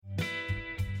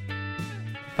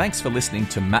Thanks for listening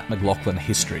to Matt McLaughlin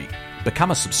History.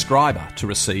 Become a subscriber to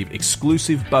receive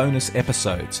exclusive bonus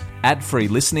episodes, ad-free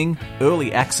listening,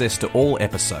 early access to all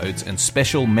episodes, and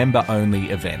special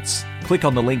member-only events. Click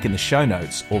on the link in the show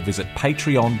notes or visit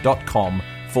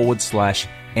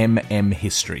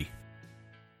patreon.com/mmhistory.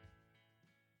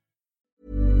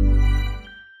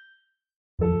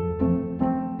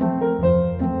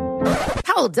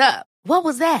 Hold up. What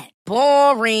was that?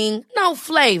 Boring. No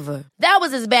flavor. That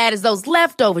was as bad as those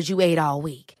leftovers you ate all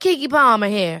week. Keke Palmer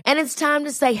here. And it's time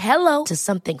to say hello to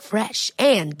something fresh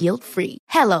and guilt-free.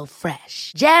 Hello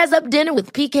Fresh. Jazz up dinner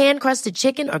with pecan-crusted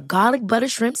chicken or garlic butter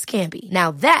shrimp scampi. Now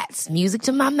that's music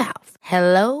to my mouth.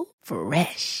 Hello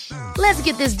Fresh. Let's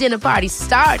get this dinner party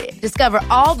started. Discover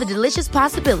all the delicious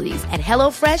possibilities at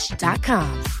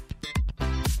hellofresh.com.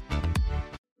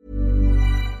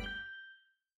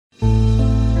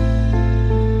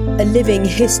 A Living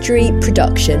History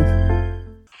production.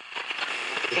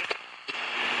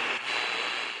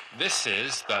 This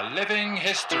is the Living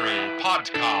History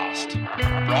Podcast,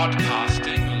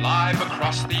 broadcasting live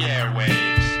across the airwaves.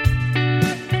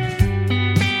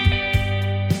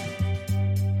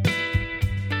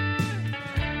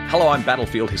 Hello, I'm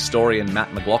battlefield historian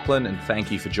Matt McLaughlin, and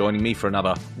thank you for joining me for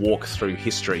another walk through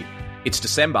history. It's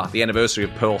December, the anniversary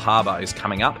of Pearl Harbor is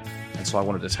coming up, and so I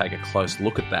wanted to take a close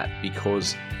look at that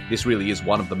because this really is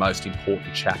one of the most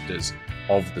important chapters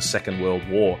of the Second World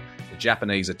War. The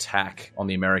Japanese attack on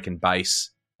the American base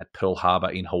at Pearl Harbor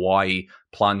in Hawaii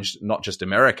plunged not just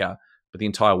America, but the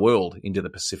entire world into the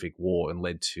Pacific War and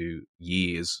led to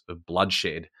years of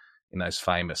bloodshed in those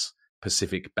famous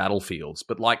Pacific battlefields.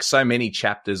 But like so many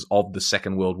chapters of the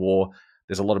Second World War,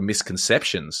 there's a lot of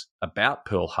misconceptions about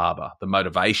Pearl Harbor, the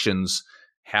motivations,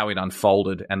 how it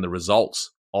unfolded, and the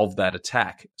results of that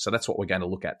attack. So that's what we're going to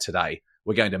look at today.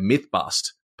 We're going to myth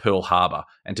bust Pearl Harbor.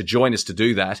 And to join us to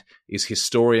do that is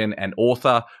historian and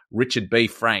author Richard B.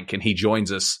 Frank, and he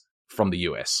joins us from the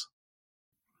US.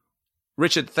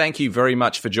 Richard, thank you very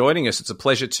much for joining us. It's a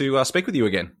pleasure to speak with you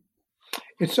again.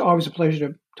 It's always a pleasure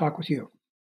to talk with you.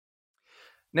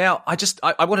 Now,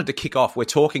 I wanted to kick off. We're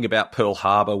talking about Pearl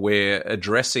Harbor. We're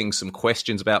addressing some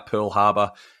questions about Pearl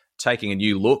Harbor, taking a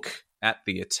new look at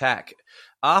the attack.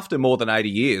 After more than 80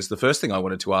 years, the first thing I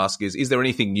wanted to ask is there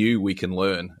anything new we can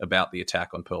learn about the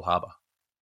attack on Pearl Harbor?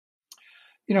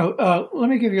 Let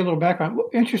me give you a little background.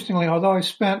 Interestingly, although I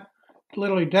spent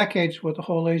literally decades with the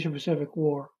whole Asia-Pacific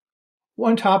War,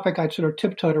 one topic I'd sort of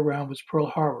tiptoed around was Pearl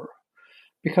Harbor,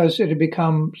 because it had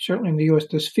become, certainly in the U.S.,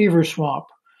 this fever swamp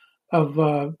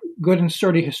of good and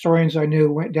sturdy historians I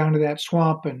knew went down to that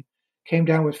swamp and came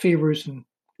down with fevers and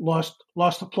lost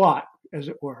the plot, as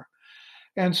it were.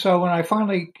 And so when I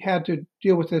finally had to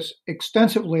deal with this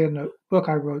extensively in the book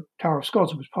I wrote, Tower of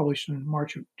Skulls, it was published in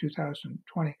March of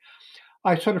 2020,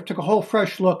 I sort of took a whole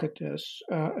fresh look at this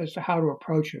as to how to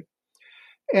approach it.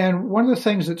 And one of the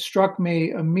things that struck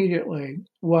me immediately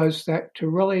was that to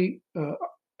really,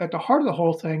 at the heart of the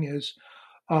whole thing is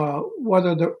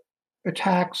whether the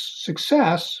attack's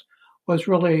success was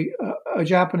really a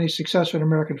Japanese success or an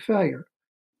American failure.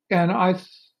 And I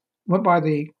went by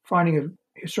the finding of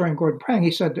historian Gordon Prang. He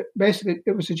said that basically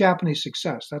it was a Japanese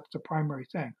success. That's the primary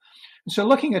thing. And so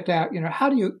looking at that, how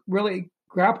do you really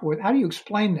grapple with, how do you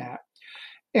explain that?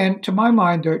 And to my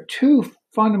mind, there are two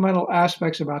fundamental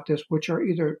aspects about this, which are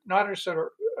either not understood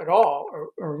at all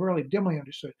or really dimly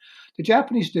understood. The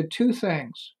Japanese did two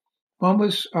things. One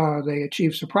was they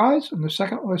achieved surprise, and the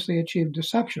second was they achieved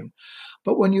deception.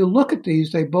 But when you look at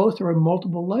these, they both are in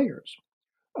multiple layers.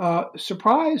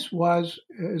 Surprise was,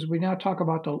 as we now talk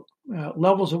about the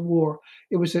levels of war,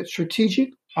 it was at strategic,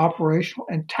 operational,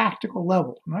 and tactical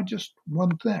level, not just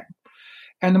one thing.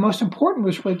 And the most important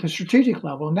was really the strategic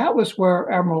level, and that was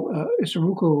where Admiral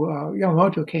Isoroku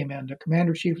Yamamoto came in, the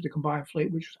commander-in-chief of the Combined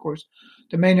Fleet, which was, of course,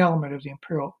 the main element of the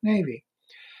Imperial Navy.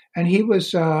 And he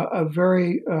was a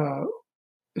very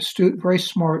astute, very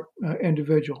smart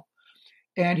individual.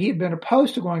 And he had been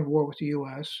opposed to going to war with the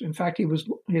U.S. In fact,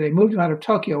 they moved him out of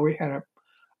Tokyo, where he had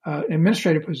an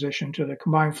administrative position to the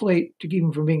Combined Fleet to keep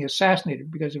him from being assassinated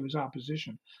because of his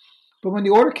opposition. But when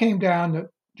the order came down that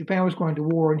Japan was going to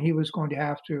war and he was going to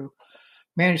have to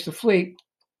manage the fleet,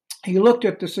 he looked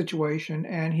at the situation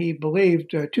and he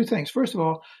believed two things. First of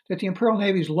all, that the Imperial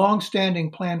Navy's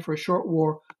long-standing plan for a short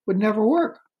war would never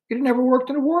work. It had never worked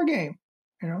in a war game,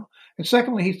 And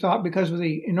secondly, he thought because of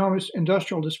the enormous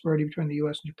industrial disparity between the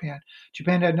U.S. and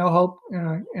Japan had no hope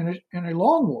in a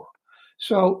long war.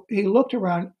 So he looked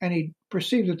around and he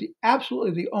perceived that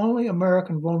absolutely the only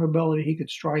American vulnerability he could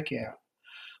strike at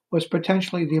was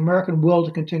potentially the American will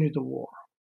to continue the war.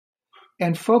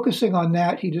 And focusing on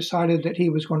that, he decided that he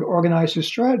was going to organize his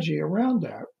strategy around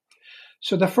that.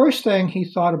 So the first thing he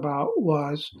thought about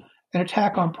was an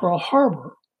attack on Pearl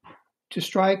Harbor to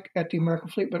strike at the American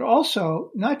fleet, but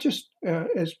also not just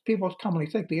as people commonly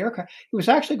think, the aircraft. He was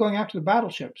actually going after the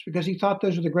battleships because he thought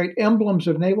those were the great emblems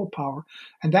of naval power,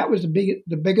 and that was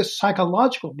the biggest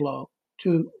psychological blow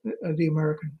to the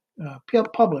American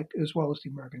public as well as the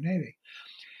American Navy.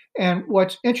 And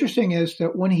what's interesting is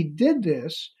that when he did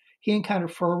this, he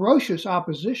encountered ferocious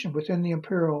opposition within the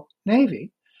Imperial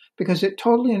Navy because it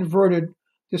totally inverted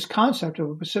this concept of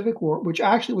a Pacific War, which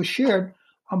actually was shared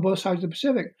on both sides of the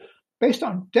Pacific. Based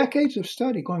on decades of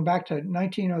study, going back to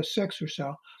 1906 or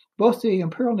so, both the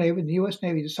Imperial Navy and the U.S.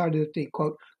 Navy decided that the,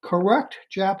 quote, correct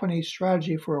Japanese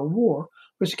strategy for a war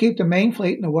was to keep the main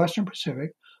fleet in the Western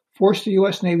Pacific, force the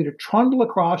U.S. Navy to trundle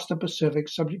across the Pacific,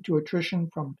 subject to attrition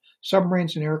from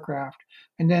submarines and aircraft,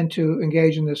 and then to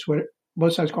engage in this, what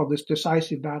both sides called this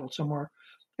decisive battle somewhere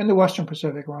in the Western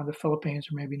Pacific, around the Philippines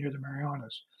or maybe near the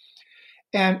Marianas.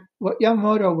 And what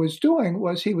Yamamoto was doing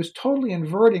was he was totally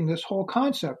inverting this whole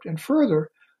concept. And further,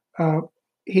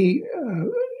 he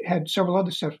had several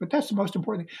other steps, but that's the most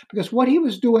important thing, because what he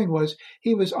was doing was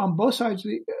he was on both sides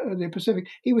of the Pacific.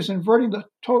 He was inverting the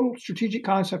total strategic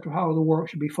concept of how the war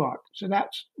should be fought. So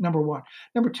that's number one.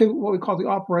 Number two, what we call the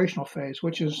operational phase,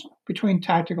 which is between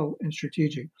tactical and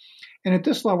strategic. And at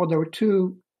this level, there were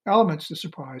two elements to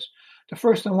surprise. The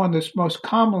first and one that's most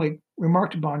commonly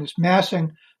remarked upon is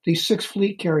massing these 6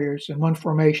 fleet carriers in one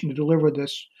formation to deliver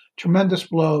this tremendous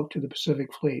blow to the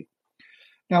Pacific Fleet.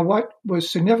 Now, what was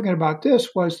significant about this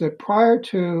was that prior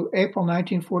to April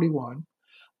 1941,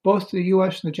 both the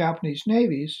U.S. and the Japanese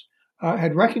navies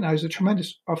had recognized the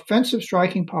tremendous offensive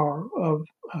striking power of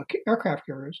aircraft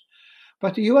carriers,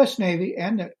 but the U.S. Navy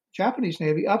and the Japanese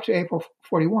Navy up to April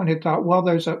 41 had thought, well,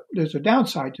 there's a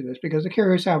downside to this because the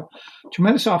carriers have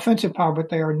tremendous offensive power, but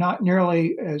they are not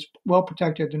nearly as well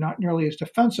protected. They're not nearly as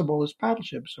defensible as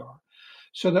battleships are.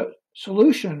 So the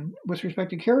solution with respect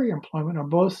to carrier employment in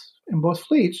both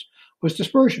fleets was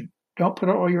dispersion. Don't put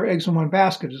all your eggs in one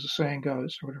basket, as the saying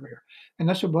goes, or whatever here. And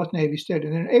that's what both navies did.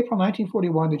 And in April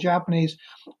 1941, the Japanese,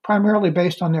 primarily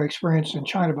based on their experience in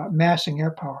China about massing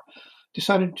air power,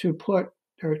 decided to put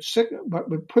what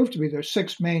would prove to be their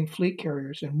 6 main fleet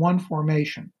carriers in one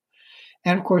formation.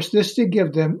 And of course, this did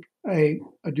give them a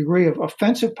degree of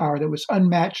offensive power that was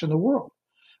unmatched in the world.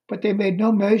 But they made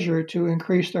no measure to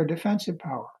increase their defensive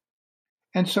power.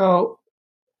 And so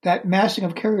that massing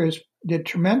of carriers did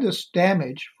tremendous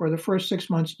damage for the first 6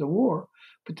 months of the war.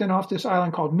 But then off this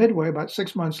island called Midway, about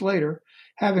 6 months later,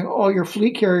 having all your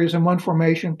fleet carriers in one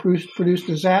formation produced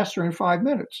disaster in 5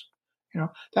 minutes.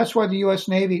 That's why the U.S.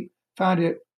 Navy found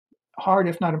it hard,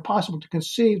 if not impossible, to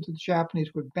conceive that the Japanese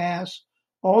would mass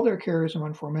all their carriers in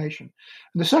one formation.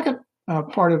 And the second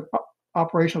part of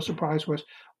operational surprise was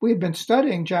we had been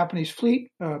studying Japanese fleet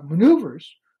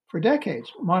maneuvers for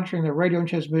decades, monitoring their radio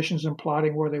transmissions and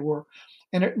plotting where they were.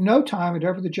 And at no time had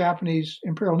ever the Japanese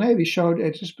Imperial Navy showed a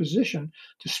disposition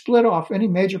to split off any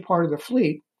major part of the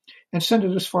fleet and send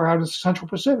it as far out as the Central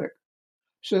Pacific.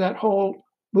 So that whole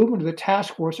movement of the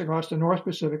task force across the North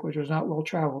Pacific, which was not well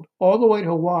traveled, all the way to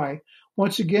Hawaii,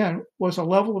 once again, was a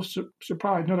level of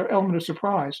surprise, another element of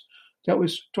surprise that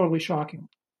was totally shocking.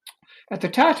 At the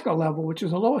tactical level, which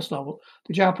is the lowest level,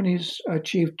 the Japanese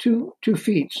achieved two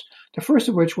feats. The first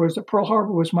of which was that Pearl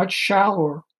Harbor was much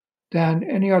shallower than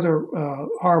any other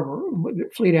harbor,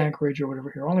 fleet anchorage or whatever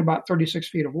here, only about 36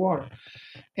 feet of water.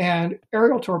 And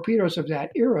aerial torpedoes of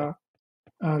that era,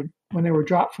 when they were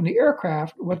dropped from the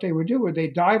aircraft, what they would do was they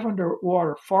dive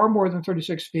underwater far more than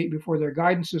 36 feet before their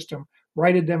guidance system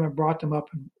righted them and brought them up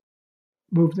and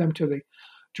moved them to the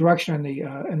direction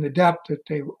and the depth that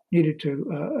they needed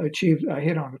to achieve a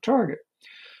hit on the target.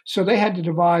 So they had to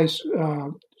devise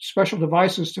special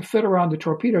devices to fit around the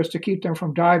torpedoes to keep them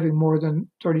from diving more than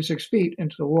 36 feet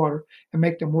into the water and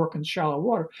make them work in shallow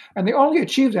water. And they only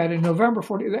achieved that in November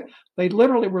 40. They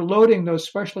literally were loading those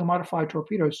specially modified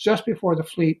torpedoes just before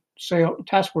the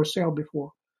task force sailed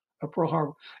before Pearl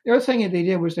Harbor. The other thing that they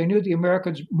did was they knew the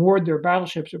Americans moored their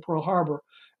battleships at Pearl Harbor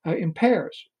in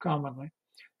pairs commonly.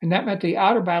 And that meant the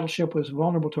outer battleship was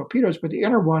vulnerable to torpedoes, but the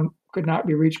inner one could not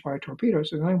be reached by a torpedo.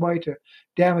 So the only way to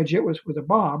damage it was with a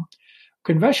bomb.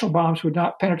 Conventional bombs would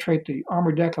not penetrate the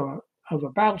armored deck of a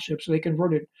battleship, so they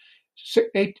converted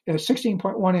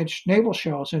 16.1-inch naval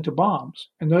shells into bombs.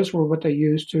 And those were what they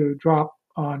used to drop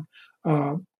on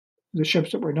the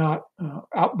ships that were not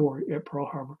outboard at Pearl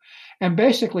Harbor. And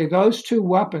basically, those two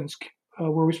weapons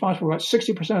were responsible for about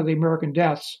 60% of the American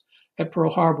deaths at Pearl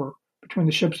Harbor, between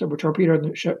the ships that were torpedoed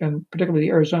and particularly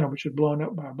the Arizona, which was blown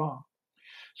up by a bomb.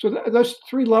 So those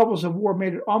three levels of war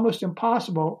made it almost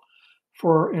impossible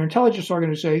for an intelligence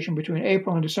organization between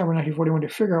April and December 1941 to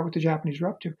figure out what the Japanese were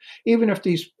up to, even if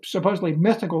these supposedly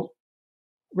mythical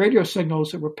radio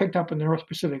signals that were picked up in the North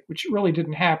Pacific, which really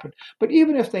didn't happen. But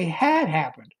even if they had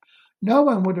happened, no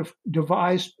one would have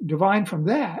divined from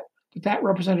that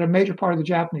represented a major part of the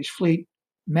Japanese fleet,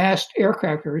 massed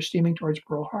aircraft carriers steaming towards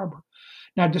Pearl Harbor.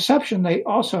 Now, deception, they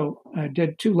also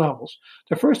did two levels.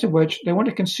 The first of which, they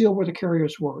wanted to conceal where the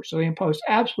carriers were. So they imposed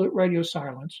absolute radio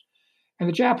silence. And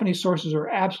the Japanese sources are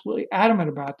absolutely adamant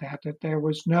about that there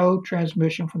was no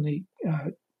transmission from the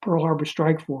Pearl Harbor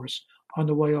Strike Force on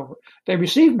the way over. They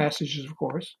received messages, of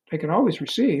course. They could always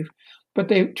receive, but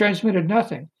they transmitted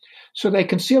nothing. So they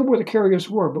concealed where the carriers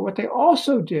were. But what they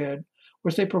also did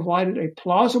was they provided a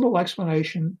plausible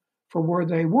explanation for where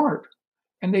they weren't.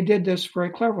 And they did this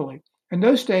very cleverly. In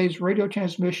those days, radio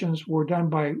transmissions were done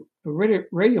by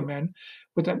radio men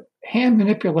with a hand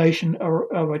manipulation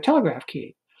of a telegraph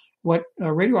key, what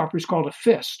radio operators called a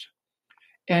fist.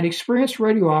 And experienced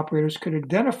radio operators could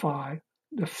identify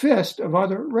the fist of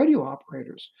other radio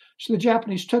operators. So the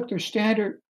Japanese took their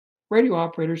standard radio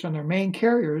operators on their main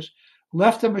carriers,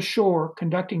 left them ashore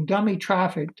conducting dummy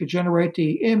traffic to generate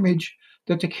the image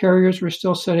that the carriers were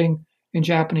still sitting in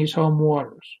Japanese home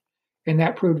waters. And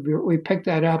that proved, we picked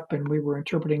that up and we were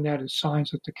interpreting that as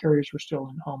signs that the carriers were still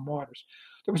in home waters.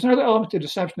 There was another element to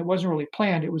deception that wasn't really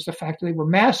planned. It was the fact that they were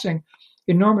massing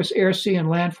enormous air, sea, and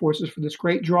land forces for this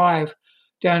great drive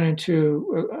down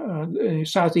into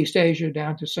Southeast Asia,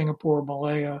 down to Singapore,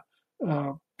 Malaya,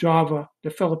 Java,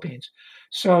 the Philippines.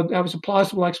 So that was a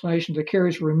plausible explanation. The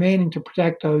carriers were remaining to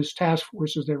protect those task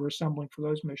forces they were assembling for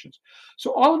those missions.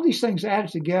 So all of these things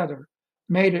added together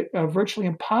made it virtually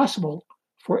impossible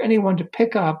for anyone to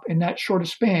pick up in that short a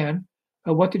span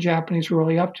what the Japanese were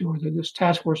really up to, or that this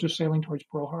task force was sailing towards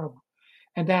Pearl Harbor.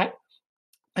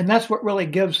 And that's what really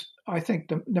gives, I think,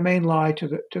 the main lie to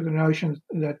the notion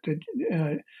that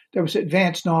there was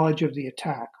advanced knowledge of the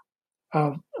attack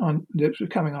that was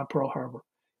coming on Pearl Harbor,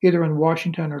 either in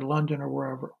Washington or London or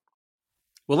wherever.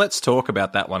 Well, let's talk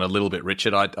about that one a little bit,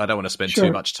 Richard. I don't want to spend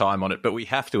too much time on it, but we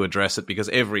have to address it because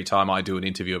every time I do an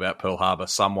interview about Pearl Harbor,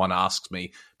 someone asks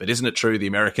me, but isn't it true the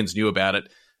Americans knew about it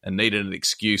and needed an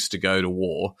excuse to go to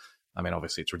war? I mean,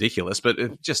 obviously it's ridiculous,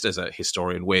 but just as a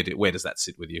historian, where does that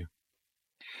sit with you?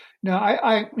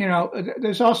 No,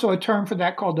 there's also a term for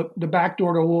that called the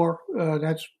backdoor to war.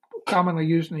 That's commonly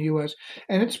used in the U.S.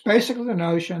 And it's basically the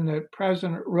notion that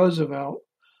President Roosevelt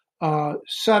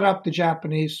set up the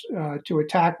Japanese to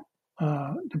attack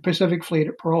the Pacific Fleet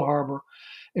at Pearl Harbor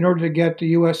in order to get the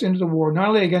U.S. into the war, not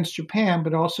only against Japan,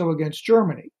 but also against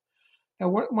Germany. Now,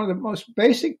 one of the most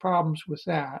basic problems with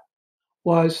that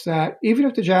was that even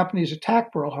if the Japanese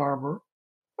attacked Pearl Harbor,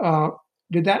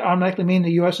 did that automatically mean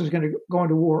the U.S. was going to go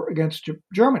into war against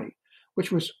Germany,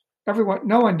 which was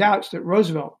no one doubts that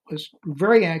Roosevelt was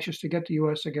very anxious to get the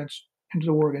U.S. into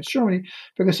the war against Germany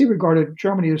because he regarded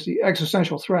Germany as the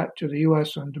existential threat to the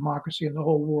U.S. and democracy and the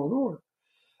whole world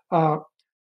order.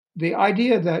 The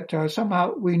idea that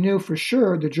somehow we knew for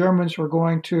sure the Germans were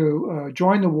going to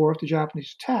join the war if the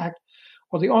Japanese attacked,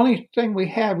 well, the only thing we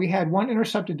had one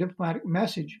intercepted diplomatic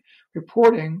message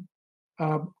reporting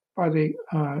by the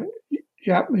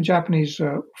Japanese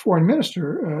foreign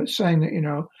minister saying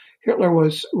that, Hitler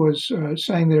was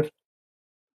saying that if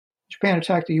Japan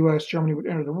attacked the U.S., Germany would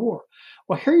enter the war.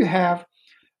 Well, here you have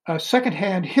a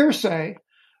secondhand hearsay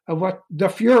of what the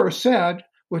Fuhrer said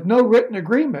with no written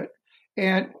agreement,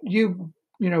 and you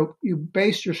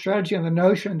base your strategy on the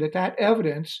notion that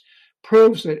evidence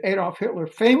proves that Adolf Hitler,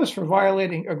 famous for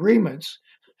violating agreements,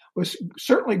 was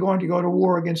certainly going to go to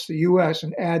war against the U.S.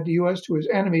 and add the U.S. to his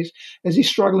enemies as he's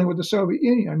struggling with the Soviet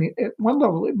Union. I mean, at one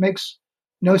level, it makes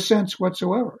no sense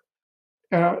whatsoever.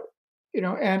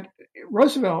 And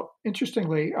Roosevelt,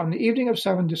 interestingly, on the evening of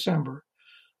 7 December,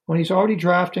 when he's already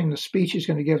drafting the speech he's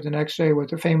going to give the next day with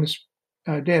the famous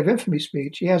Day of Infamy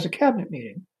speech, he has a cabinet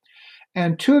meeting.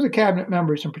 And two of the cabinet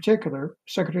members in particular,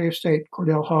 Secretary of State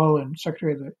Cordell Hull and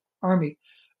Secretary of the Army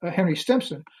Henry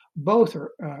Stimson, both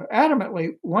are adamantly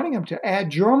wanting him to add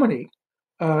Germany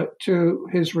to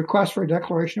his request for a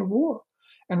declaration of war.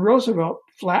 And Roosevelt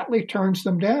flatly turns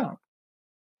them down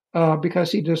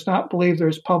because he does not believe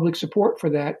there's public support for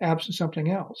that absent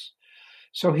something else.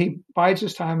 So he bides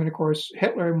his time. And of course,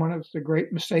 Hitler, in one of the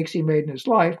great mistakes he made in his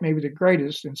life, maybe the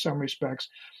greatest in some respects,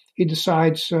 he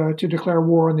decides to declare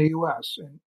war on the U.S.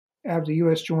 and have the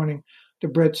U.S. joining the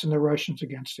Brits and the Russians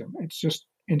against him. It's just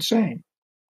insane.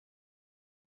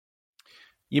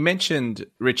 You mentioned,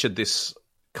 Richard, this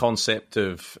concept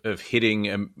of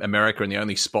hitting America in the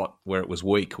only spot where it was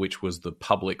weak, which was the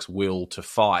public's will to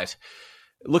fight.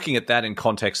 Looking at that in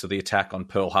context of the attack on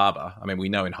Pearl Harbor, I mean, we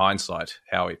know in hindsight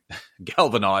how it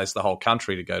galvanized the whole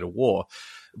country to go to war.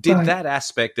 Did that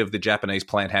aspect of the Japanese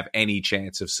plan have any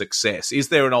chance of success? Is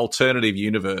there an alternative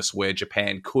universe where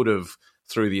Japan could have,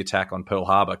 through the attack on Pearl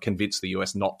Harbor, convinced the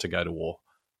US not to go to war?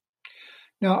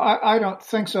 No, I don't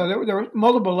think so. There were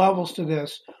multiple levels to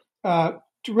this.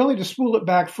 To spool it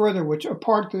back further, which a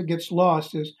part that gets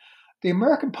lost is the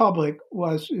American public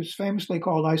is famously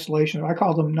called isolationist. I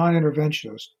call them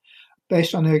non-interventionists.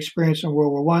 Based on their experience in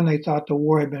World War I, they thought the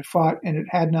war had been fought and it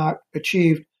had not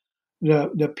achieved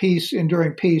the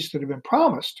enduring peace that had been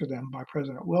promised to them by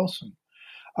President Wilson.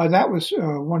 That was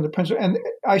one of the principles. And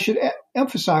I should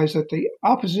emphasize that the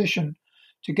opposition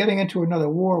to getting into another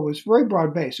war was very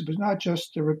broad-based. It was not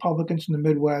just the Republicans in the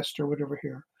Midwest or whatever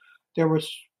here. There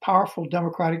was powerful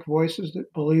Democratic voices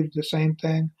that believed the same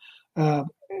thing.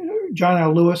 John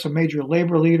L. Lewis, a major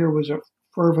labor leader, was a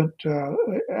fervent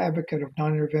advocate of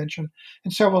non-intervention,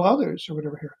 and several others or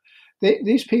whatever here.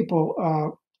 These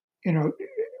people,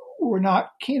 were not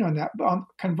keen on that.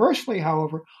 Conversely,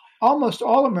 however, almost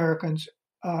all Americans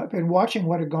had been watching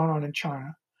what had gone on in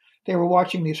China. They were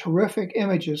watching these horrific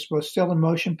images, both still and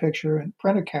motion picture and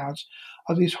print accounts,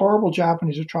 of these horrible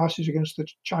Japanese atrocities against the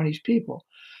Chinese people.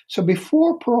 So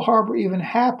before Pearl Harbor even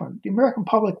happened, the American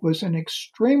public was in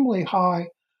extremely high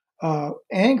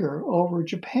anger over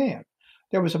Japan.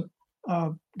 There was a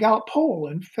Gallup poll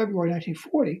in February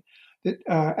 1940 that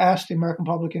asked the American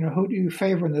public, who do you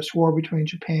favor in this war between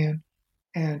Japan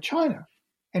and China?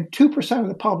 And 2% of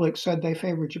the public said they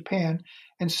favored Japan,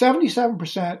 and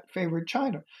 77% favored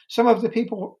China. Some of the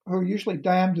people who are usually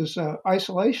damned as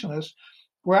isolationists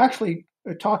were actually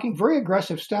talking very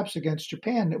aggressive steps against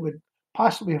Japan that would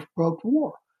possibly have provoked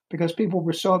war because people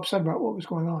were so upset about what was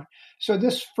going on. So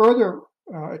this further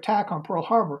attack on Pearl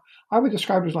Harbor, I would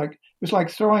describe it as like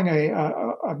throwing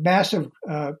a massive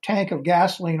tank of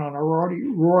gasoline on a already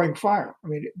roaring fire. I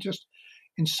mean, it just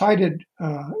incited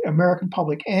American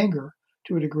public anger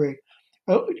to a degree.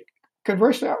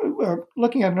 Conversely,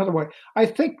 looking at another way, I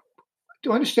think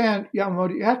to understand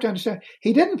Yamamoto, you have to understand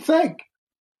he didn't think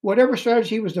whatever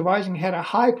strategy he was devising had a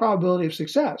high probability of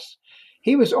success.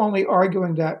 He was only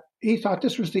arguing that he thought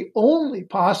this was the only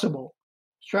possible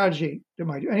strategy that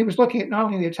might do. And he was looking at not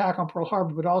only the attack on Pearl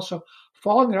Harbor, but also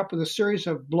following it up with a series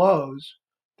of blows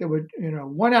that would,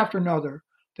 one after another,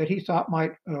 that he thought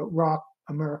might rock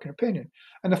American opinion.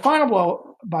 And the final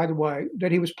blow, by the way,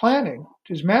 that he was planning,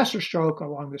 his masterstroke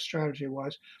along this strategy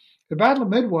was the Battle of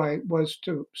Midway was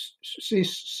to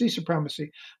seize sea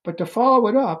supremacy, but to follow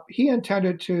it up, he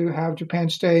intended to have Japan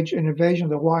stage an invasion of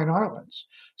the Hawaiian Islands,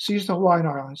 seize the Hawaiian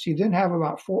Islands. He then have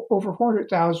about over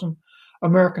 400,000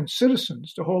 American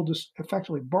citizens to hold this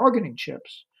effectively bargaining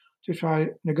chips to try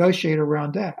to negotiate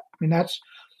around that. I mean, that's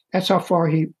how far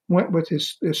he went with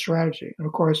his strategy. And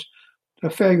of course, the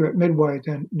failure at Midway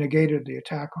then negated the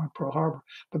attack on Pearl Harbor.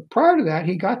 But prior to that,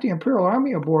 he got the Imperial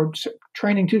Army aboard,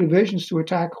 training 2 divisions to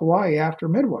attack Hawaii after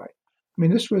Midway. I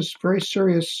mean, this was very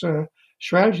serious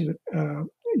strategy that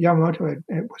Yamamoto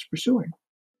was pursuing.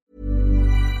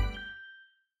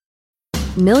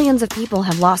 Millions of people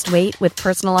have lost weight with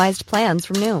personalized plans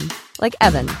from Noom. Like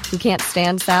Evan, who can't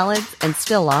stand salads and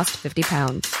still lost 50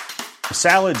 pounds.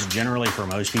 Salads generally for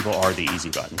most people are the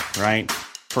easy button, right?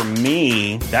 For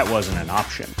me, that wasn't an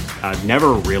option. I never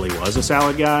really was a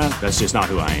salad guy. That's just not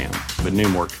who I am. But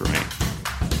Noom worked for me.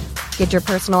 Get your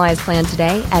personalized plan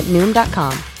today at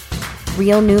Noom.com.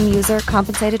 Real Noom user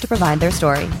compensated to provide their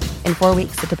story. In 4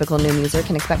 weeks, the typical Noom user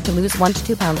can expect to lose 1 to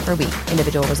 2 pounds per week.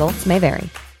 Individual results may vary.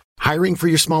 Hiring for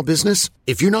your small business?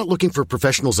 If you're not looking for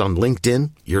professionals on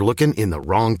LinkedIn, you're looking in the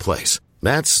wrong place.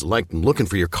 That's like looking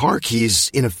for your car keys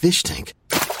in a fish tank.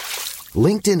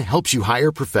 LinkedIn helps you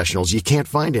hire professionals you can't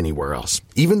find anywhere else,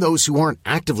 even those who aren't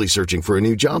actively searching for a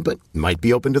new job but might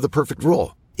be open to the perfect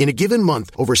role. In a given month,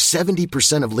 over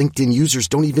 70% of LinkedIn users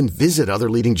don't even visit other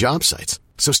leading job sites.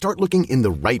 So start looking in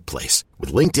the right place.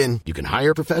 With LinkedIn, you can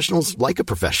hire professionals like a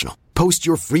professional. Post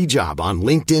your free job on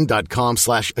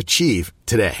linkedin.com/achieve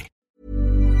today.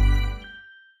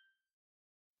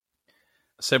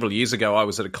 Several years ago, I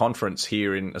was at a conference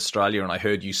here in Australia and I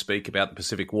heard you speak about the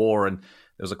Pacific War, and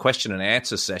there was a question and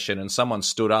answer session, and someone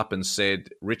stood up and said,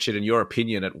 Richard, in your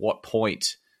opinion, at what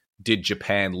point did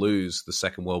Japan lose the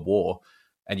Second World War?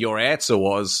 And your answer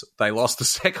was they lost the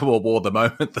Second World War the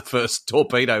moment the first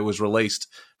torpedo was released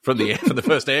from the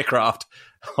first aircraft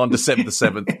on December the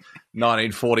 7th,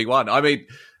 1941. I mean,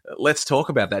 let's talk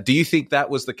about that. Do you think that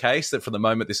was the case, that from the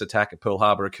moment this attack at Pearl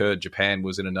Harbor occurred, Japan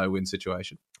was in a no-win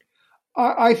situation?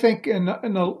 I think in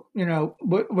the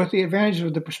with the advantage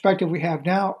of the perspective we have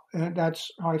now,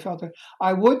 that's how I felt it.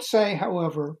 I would say,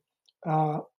 however,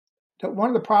 that one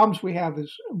of the problems we have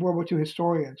as World War II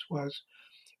historians was,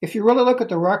 if you really look at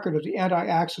the record of the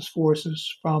anti-Axis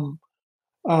forces from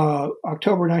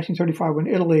October 1935, when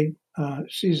Italy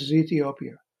seizes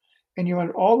Ethiopia, and you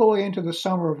went all the way into the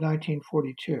summer of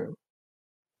 1942,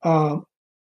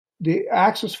 the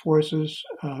Axis forces,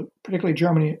 particularly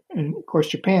Germany and, of course,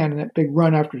 Japan, in that big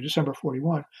run after December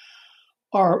 41,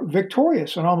 are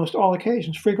victorious on almost all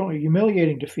occasions, frequently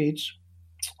humiliating defeats,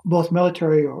 both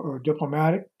military or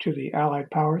diplomatic, to the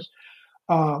Allied powers.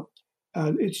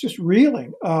 It's just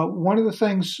reeling. One of the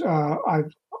things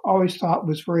I've always thought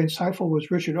was very insightful was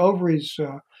Richard Overy's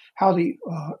How the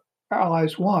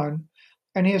Allies Won.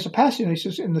 And he has a passage, and he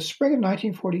says, in the spring of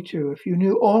 1942, if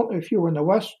you were in the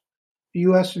West, the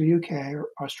US or the UK, or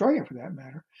Australia for that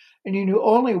matter, and you knew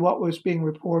only what was being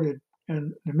reported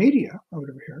in the media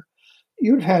over here,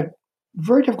 you'd have had a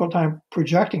very difficult time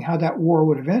projecting how that war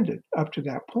would have ended up to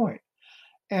that point.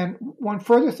 And one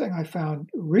further thing I found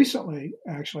recently,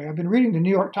 actually, I've been reading the New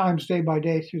York Times day by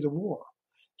day through the war.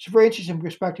 It's a very interesting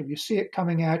perspective. You see it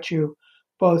coming at you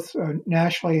both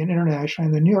nationally and internationally.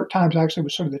 And the New York Times actually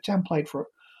was sort of the template for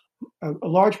a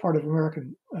large part of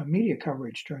American media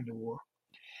coverage during the war.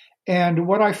 And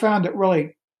what I found that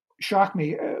really shocked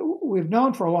me, we've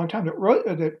known for a long time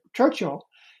that Churchill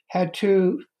had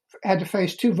to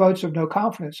face 2 votes of no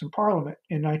confidence in Parliament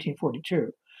in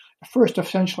 1942. The first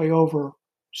essentially over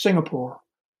Singapore,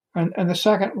 and the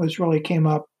second came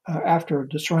up after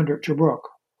the surrender at Tobruk,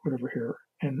 whatever here,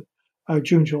 in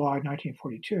June, July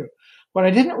 1942. What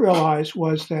I didn't realize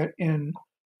was that on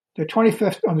the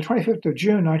 25th of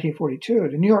June 1942,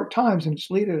 the New York Times, in its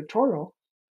lead editorial,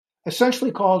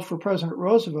 essentially called for President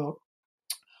Roosevelt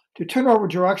to turn over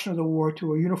direction of the war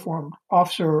to a uniformed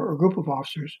officer or group of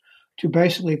officers to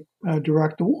basically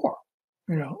direct the war.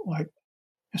 Like,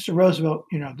 Mr. Roosevelt,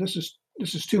 this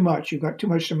is too much. You've got too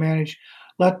much to manage.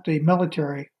 Let the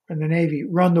military and the Navy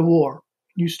run the war.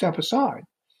 You step aside.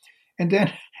 And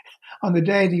then on the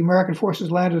day the American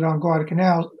forces landed on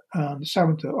Guadalcanal, the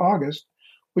 7th of August,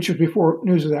 which was before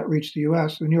news of that reached the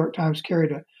U.S., the New York Times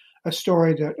carried a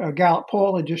story that a Gallup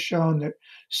poll had just shown that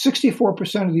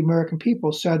 64% of the American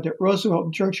people said that Roosevelt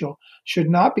and Churchill should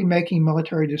not be making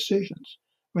military decisions.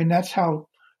 I mean, that's how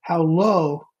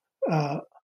low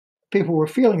people were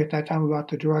feeling at that time about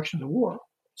the direction of the war.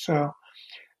 So,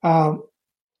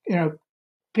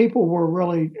 people were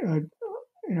really,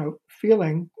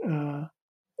 feeling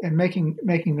and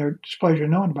making their displeasure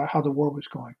known about how the war was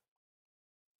going.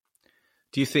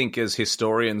 Do you think, as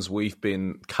historians, we've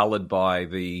been coloured by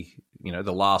the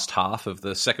last half of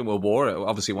the Second World War?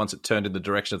 Obviously, once it turned in the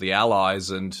direction of the Allies,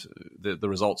 and the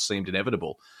results seemed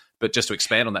inevitable. But just to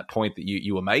expand on that point that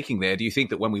you were making there, do you think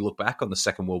that when we look back on the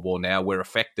Second World War now, we're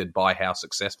affected by how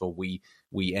successful we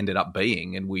ended up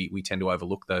being, and we tend to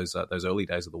overlook those early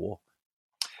days of the war?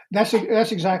 That's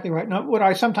exactly right. Now, what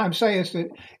I sometimes say is that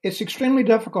it's extremely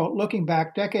difficult looking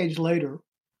back decades later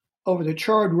over the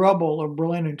charred rubble of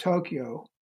Berlin and Tokyo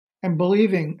and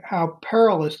believing how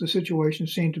perilous the situation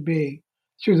seemed to be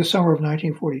through the summer of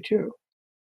 1942.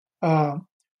 And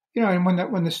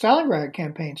when the Stalingrad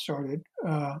campaign started,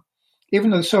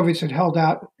 even though the Soviets had held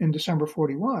out in December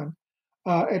 41,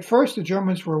 at first the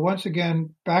Germans were once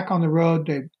again back on the road.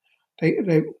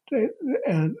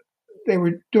 They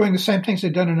were doing the same things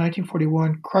they'd done in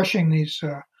 1941, crushing these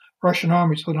Russian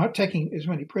armies, so not taking as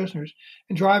many prisoners,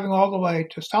 and driving all the way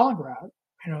to Stalingrad.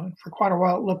 For quite a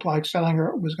while it looked like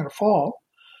Stalingrad was going to fall.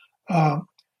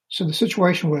 So the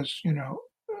situation was,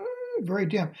 very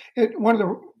dim. One of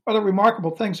the other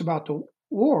remarkable things about the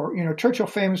war, Churchill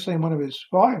famously in one of his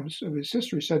volumes of his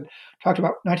history talked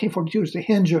about 1942 as the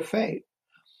hinge of fate.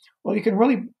 Well,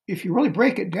 if you really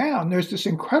break it down, there's this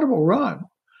incredible run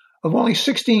of only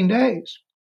 16 days.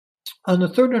 On the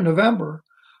 3rd of November,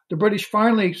 the British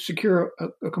finally secure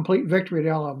a complete victory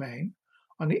at El Alamein.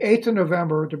 On the 8th of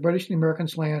November, the British and the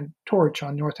Americans land Torch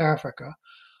on North Africa.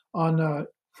 On the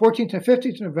 14th and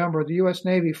 15th of November, the U.S.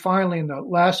 Navy finally, in the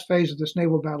last phase of this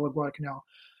naval battle at Guadalcanal,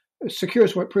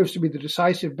 secures what proves to be the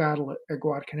decisive battle at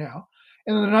Guadalcanal.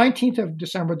 And on the 19th of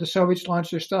December, the Soviets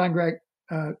launched their Stalingrad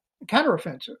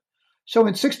counteroffensive. So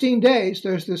in 16 days,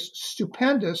 there's this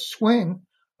stupendous swing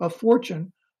of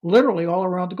fortune literally all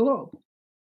around the globe.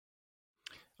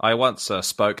 I once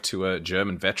spoke to a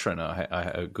German veteran.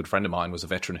 A good friend of mine was a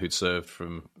veteran who'd served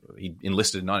he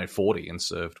enlisted in 1940 and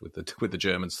served with the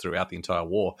Germans throughout the entire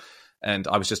war. And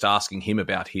I was just asking him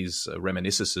about his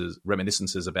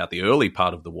reminiscences about the early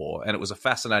part of the war. And it was a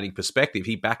fascinating perspective.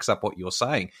 He backs up what you're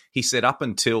saying. He said up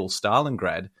until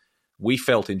Stalingrad, we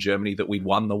felt in Germany that we'd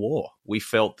won the war. We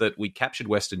felt that we captured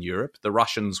Western Europe. The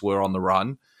Russians were on the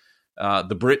run.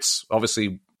 The Brits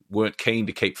obviously weren't keen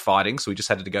to keep fighting, so we just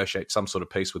had to negotiate some sort of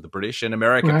peace with the British, and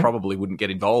America probably wouldn't get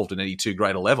involved in any too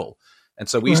great a level. And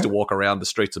so we used to walk around the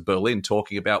streets of Berlin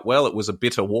talking about, well, it was a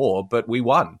bitter war, but we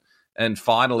won. And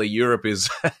finally, Europe is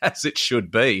as it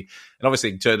should be. And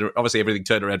obviously everything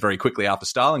turned around very quickly after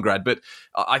Stalingrad. But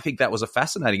I think that was a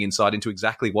fascinating insight into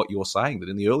exactly what you're saying, that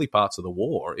in the early parts of the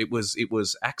war, it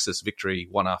was Axis victory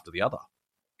one after the other.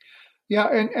 Yeah,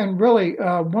 and really,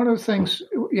 one of the things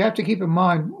you have to keep in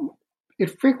mind,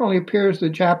 it frequently appears the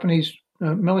Japanese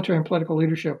military and political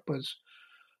leadership was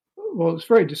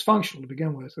very dysfunctional to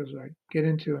begin with, as I get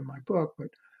into in my book.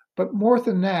 But more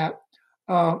than that,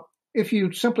 if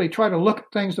you simply try to look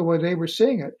at things the way they were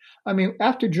seeing it, I mean,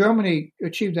 after Germany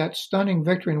achieved that stunning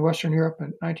victory in Western Europe in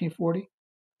 1940,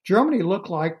 Germany looked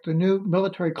like the new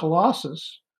military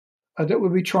colossus that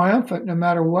would be triumphant no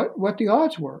matter what the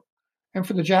odds were. And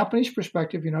from the Japanese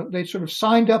perspective, they sort of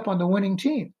signed up on the winning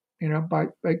team, by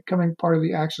becoming part of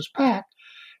the Axis pact.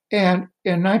 And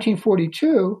in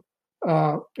 1942, in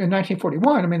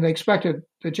 1941, I mean, they expected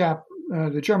the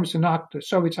Germans to knock the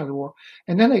Soviets out of the war,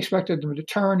 and then they expected them to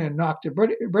turn and knock the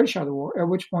British out of the war, at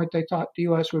which point they thought the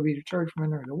U.S. would be deterred from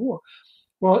entering the war.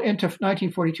 Well, into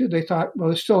 1942, they thought, well,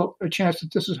 there's still a chance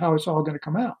that this is how it's all going to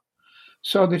come out.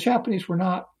 So the Japanese were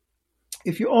not,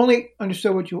 if you only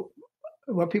understood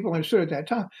what people understood at that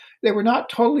time, they were not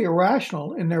totally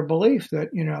irrational in their belief that,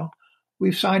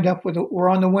 we've signed up we're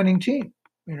on the winning team,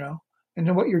 And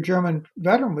then what your German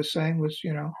veteran was saying was,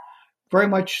 very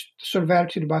much the sort of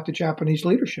attitude about the Japanese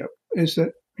leadership is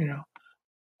that,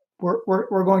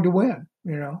 we're going to win,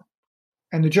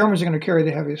 and the Germans are going to carry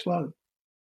the heaviest load.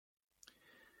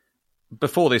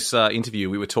 Before this interview,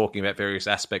 we were talking about various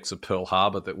aspects of Pearl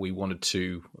Harbor that we wanted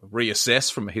to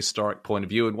reassess from a historic point of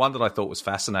view. And one that I thought was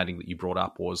fascinating that you brought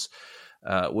up was,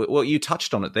 well, you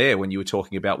touched on it there when you were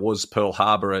talking about, was Pearl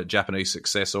Harbor a Japanese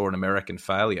success or an American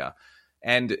failure?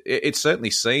 And it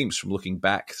certainly seems, from looking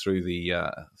back through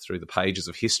the pages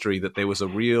of history, that there was a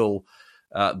real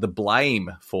the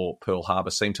blame for Pearl Harbor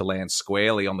seemed to land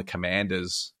squarely on the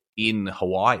commanders in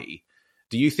Hawaii.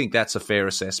 Do you think that's a fair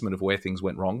assessment of where things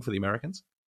went wrong for the Americans?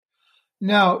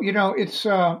 No, it's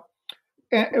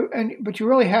but you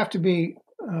really have to be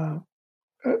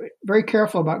very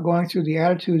careful about going through the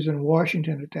attitudes in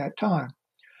Washington at that time.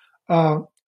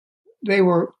 They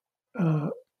were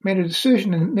made a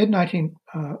decision in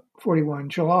mid-1941,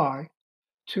 July,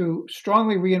 to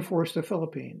strongly reinforce the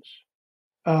Philippines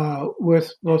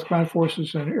with both ground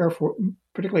forces and air force,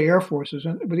 particularly air forces,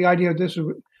 and with the idea that this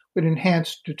would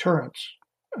enhance deterrence.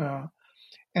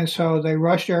 And so they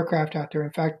rushed aircraft out there.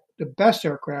 In fact, the best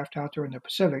aircraft out there in the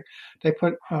Pacific, they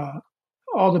put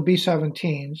all the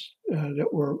B-17s that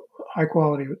were high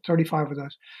quality, 35 of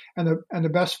those, and the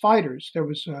best fighters. There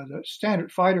was the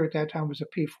standard fighter at that time was a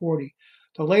P-40.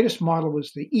 The latest model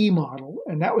was the E model,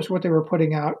 and that was what they were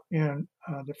putting out in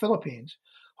the Philippines.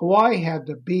 Hawaii had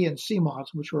the B and C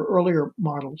models, which were earlier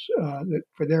models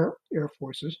for their air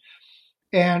forces.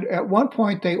 And at one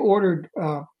point, they ordered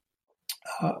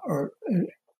or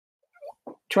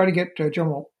try to get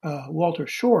General Walter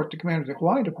Short, the commander of the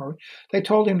Hawaiian Department. They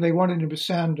told him they wanted him to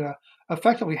send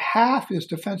effectively half his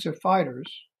defensive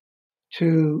fighters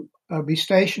to be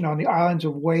stationed on the islands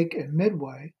of Wake and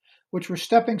Midway, which were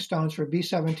stepping stones for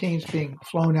B-17s being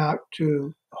flown out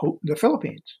to the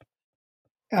Philippines,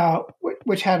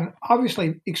 which had an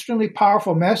obviously extremely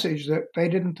powerful message that they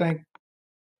didn't think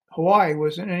Hawaii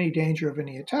was in any danger of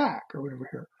any attack or whatever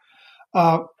here.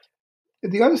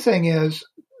 The other thing is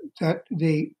that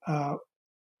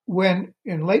when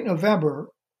in late November,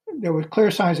 there were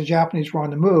clear signs the Japanese were on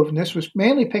the move, and this was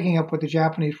mainly picking up what the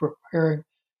Japanese were preparing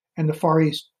in the Far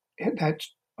East, that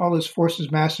all those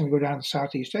forces massing to go down to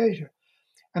Southeast Asia.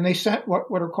 And they sent what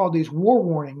are called these war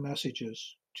warning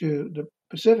messages to the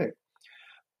Pacific.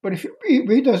 But if you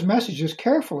read those messages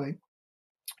carefully,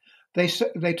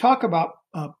 they talk about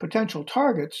potential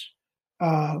targets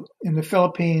in the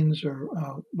Philippines or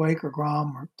Wake or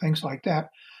Guam or things like that.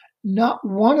 Not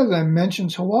one of them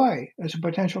mentions Hawaii as a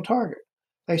potential target.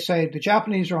 They say the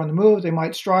Japanese are on the move, they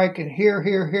might strike, and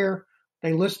here.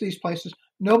 They list these places.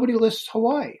 Nobody lists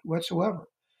Hawaii whatsoever.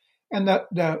 And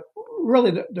the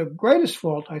greatest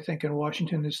fault, I think, in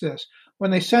Washington is this.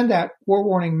 When they send that war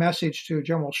warning message to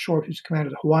General Short, who's the commander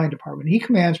of the Hawaiian Department, he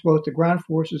commands both the ground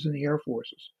forces and the air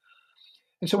forces.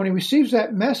 And so when he receives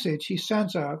that message, he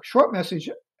sends a short message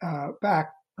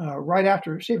back right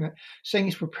after receiving it, saying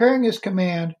he's preparing his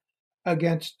command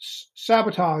against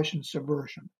sabotage and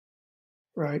subversion,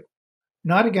 right?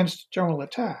 Not against general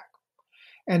attack.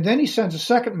 And then he sends a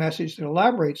second message that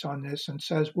elaborates on this and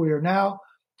says, we are now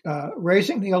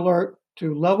raising the alert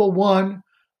to level 1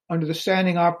 under the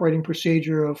standing operating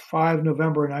procedure of 5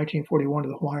 November 1941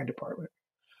 of the Hawaiian Department.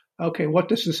 Okay, what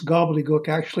does this gobbledygook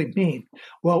actually mean?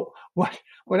 Well, what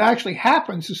actually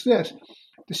happens is this.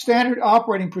 The standard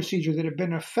operating procedure that had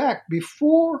been in effect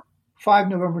before 5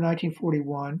 November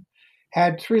 1941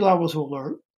 had 3 levels of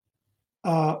alert,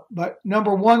 but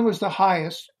number 1 was the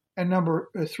highest and number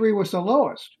 3 was the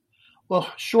lowest.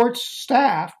 Well, Short's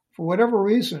staff, for whatever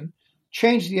reason,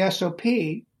 changed the SOP.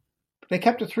 They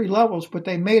kept the 3 levels, but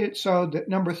they made it so that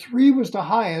number 3 was the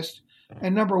highest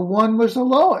and number 1 was the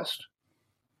lowest.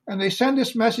 And they send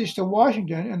this message to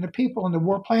Washington, and the people in the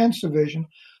War Plans Division,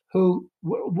 who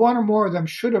one or more of them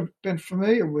should have been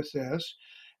familiar with this,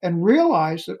 and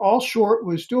realized that all Short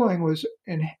was doing was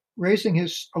in raising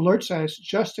his alert status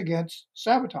just against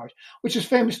sabotage, which is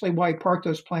famously why he parked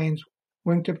those planes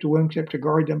wingtip to wingtip to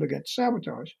guard them against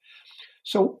sabotage.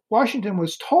 So Washington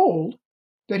was told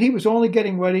that he was only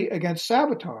getting ready against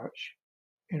sabotage,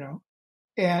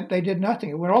 and they did nothing.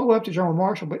 It went all the way up to General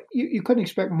Marshall, but you couldn't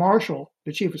expect Marshall,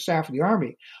 the Chief of Staff of the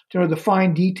Army, to know the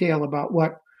fine detail about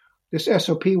what this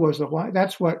SOP was.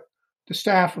 That's what the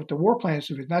staff of the War Plans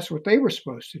Division, that's what they were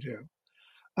supposed to do.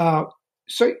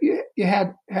 So you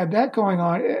had that going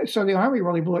on. So the Army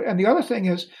really blew it. And the other thing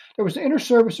is there was an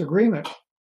inter-service agreement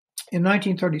in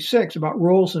 1936 about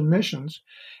roles and missions.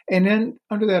 And then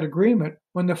under that agreement,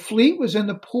 when the fleet was in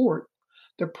the port,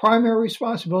 the primary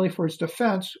responsibility for its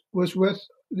defense was with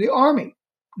the Army,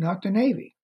 not the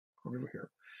Navy over here.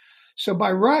 So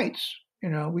by rights,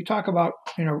 we talk about,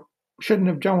 shouldn't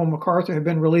have General MacArthur have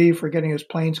been relieved for getting his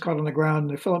planes caught on the ground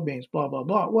in the Philippines, blah, blah,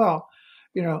 blah. Well,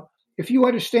 if you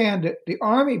understand that the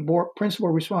Army bore principal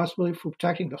responsibility for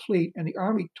protecting the fleet and the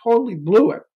Army totally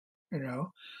blew it,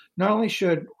 not only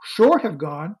should Short have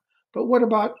gone, but what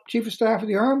about Chief of Staff of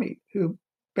the Army, who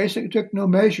basically took no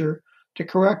measure to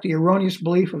correct the erroneous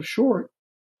belief of Short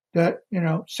that,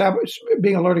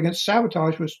 being alert against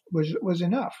sabotage was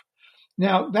enough.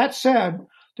 Now, that said,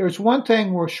 there's one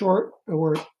thing where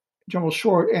General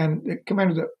Short and the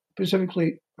commander of the Pacific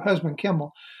Fleet, Husband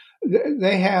Kimmel,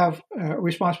 they have a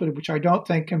responsibility which I don't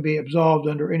think can be absolved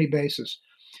under any basis.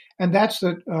 And that's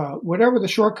that whatever the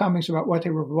shortcomings about what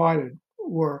they were provided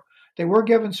were, they were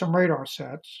given some radar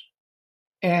sets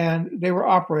and they were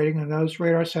operating on those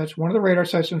radar sets. One of the radar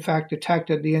sets, in fact,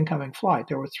 detected the incoming flight.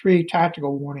 There were 3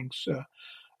 tactical warnings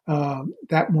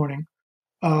that morning.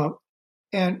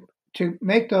 And to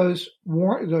make those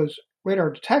radar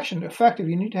detection effective,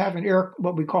 you need to have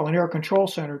what we call an air control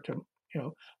center to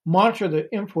monitor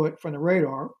the input from the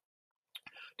radar,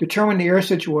 determine the air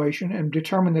situation, and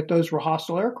determine that those were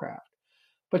hostile aircraft.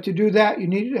 But to do that, you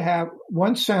needed to have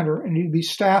one center and you'd be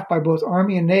staffed by both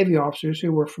Army and Navy officers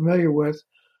who were familiar with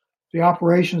the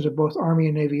operations of both Army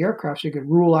and Navy aircraft so you could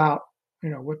rule out,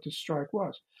 what the strike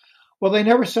was. Well, they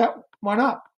never set one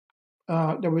up.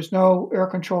 There was no air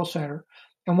control center.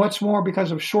 And what's more,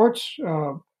 because of Short's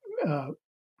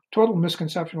total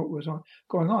misconception of what was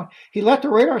going on, he let the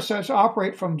radar sets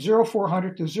operate from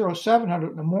 0400 to 0700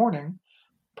 in the morning,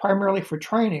 primarily for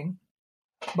training,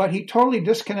 but he totally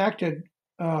disconnected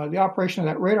the operation of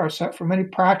that radar set from any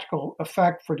practical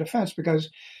effect for defense because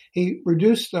he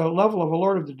reduced the level of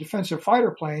alert of the defensive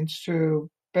fighter planes to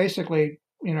basically,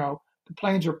 the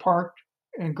planes are parked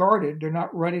and guarded. They're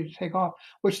not ready to take off,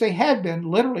 which they had been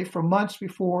literally for months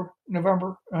before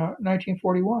November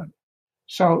 1941.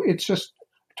 So it's just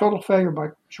total failure by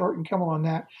Short and Kimmel on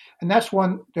that. And that's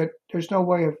one that there's no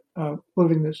way of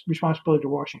moving this responsibility to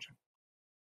Washington.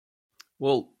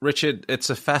 Well, Richard,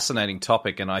 it's a fascinating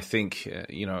topic, and I think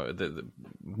the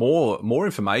more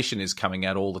information is coming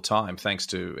out all the time, thanks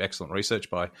to excellent research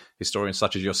by historians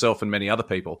such as yourself and many other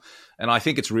people. And I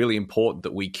think it's really important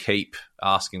that we keep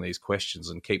asking these questions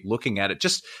and keep looking at it.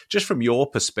 Just from your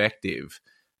perspective,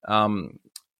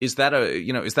 is that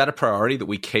a priority that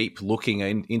we keep looking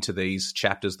into these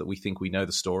chapters that we think we know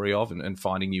the story of and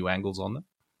finding new angles on them?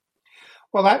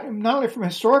 Well, that not only from a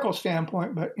historical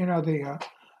standpoint, but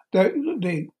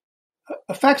the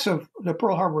effects of the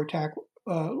Pearl Harbor attack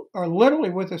are literally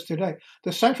with us today.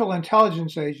 The Central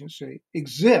Intelligence Agency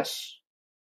exists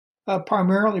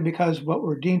primarily because of what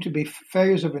were deemed to be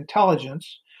failures of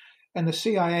intelligence, and the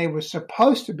CIA was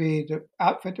supposed to be the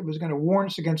outfit that was going to warn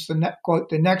us against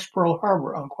the next Pearl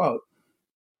Harbor, unquote.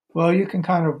 Well, you can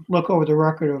kind of look over the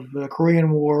record of the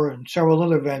Korean War and several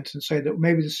other events and say that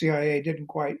maybe the CIA didn't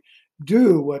quite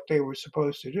do what they were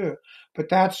supposed to do. But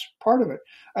that's part of it.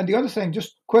 And the other thing,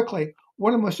 just quickly,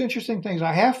 one of the most interesting things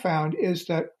I have found is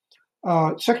that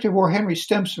Secretary of War Henry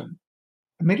Stimson,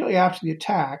 immediately after the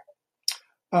attack,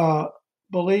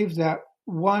 believed that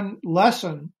one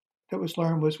lesson that was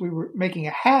learned was we were making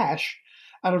a hash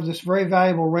out of this very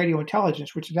valuable radio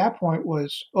intelligence, which at that point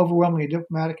was overwhelmingly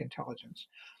diplomatic intelligence.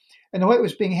 And the way it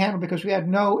was being handled, because we had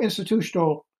no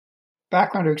institutional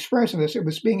background or experience in this, it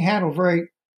was being handled very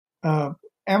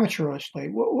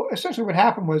amateurishly. Essentially what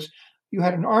happened was you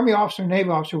had an Army officer and Navy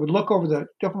officer who would look over the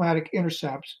diplomatic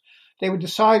intercepts. They would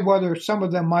decide whether some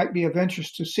of them might be of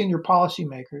interest to senior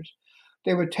policymakers.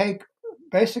 They would take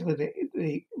basically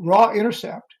the raw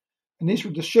intercept, and these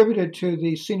were distributed to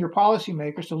the senior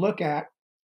policymakers to look at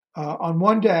on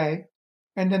one day.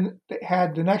 And then they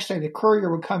had the next day, the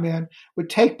courier would come in, would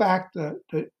take back the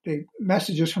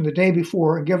messages from the day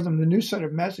before and give them the new set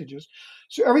of messages.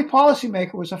 So every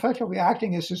policymaker was effectively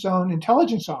acting as his own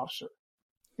intelligence officer.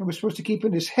 He was supposed to keep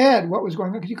in his head what was going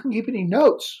on, because you couldn't keep any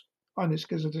notes on this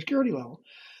because of the security level.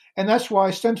 And that's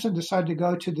why Stimson decided to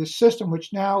go to this system,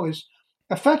 which now is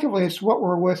effectively, it's what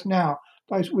we're with now.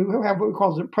 We have what we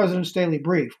call the President's Daily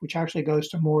Brief, which actually goes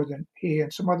to more than he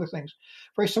and some other things.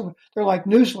 Very similar. They're like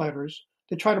newsletters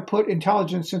that try to put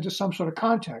intelligence into some sort of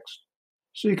context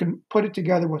so you can put it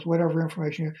together with whatever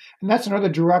information you have. And that's another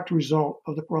direct result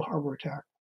of the Pearl Harbor attack.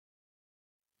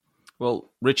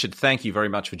 Well, Richard, thank you very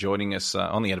much for joining us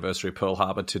on the anniversary of Pearl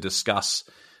Harbor to discuss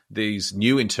these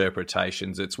new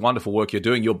interpretations. It's wonderful work you're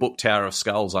doing. Your book, Tower of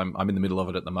Skulls, I'm in the middle of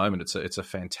it at the moment. It's a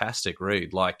fantastic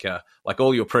read. Like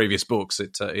all your previous books,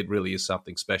 it really is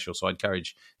something special. So I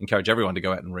encourage everyone to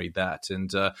go out and read that.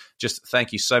 And just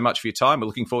thank you so much for your time. We're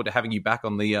looking forward to having you back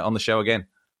on the show again.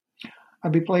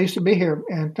 I'd be pleased to be here.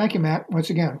 And thank you, Matt, once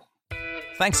again.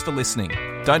 Thanks for listening.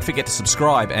 Don't forget to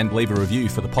subscribe and leave a review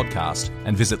for the podcast,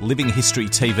 and visit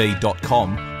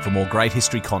livinghistorytv.com for more great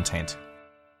history content.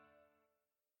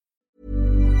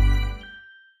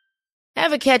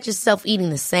 Ever catch yourself eating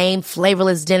the same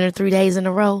flavorless dinner 3 days in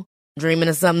a row? Dreaming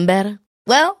of something better?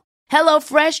 Well,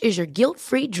 HelloFresh is your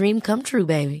guilt-free dream come true,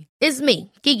 baby. It's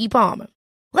me, Keke Palmer.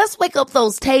 Let's wake up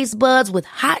those taste buds with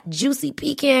hot, juicy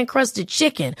pecan-crusted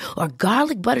chicken or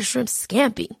garlic butter shrimp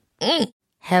scampi.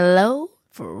 Hello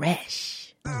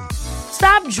Fresh.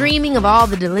 Stop dreaming of all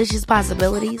the delicious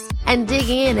possibilities and dig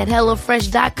in at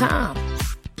HelloFresh.com.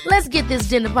 Let's get this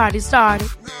dinner party started.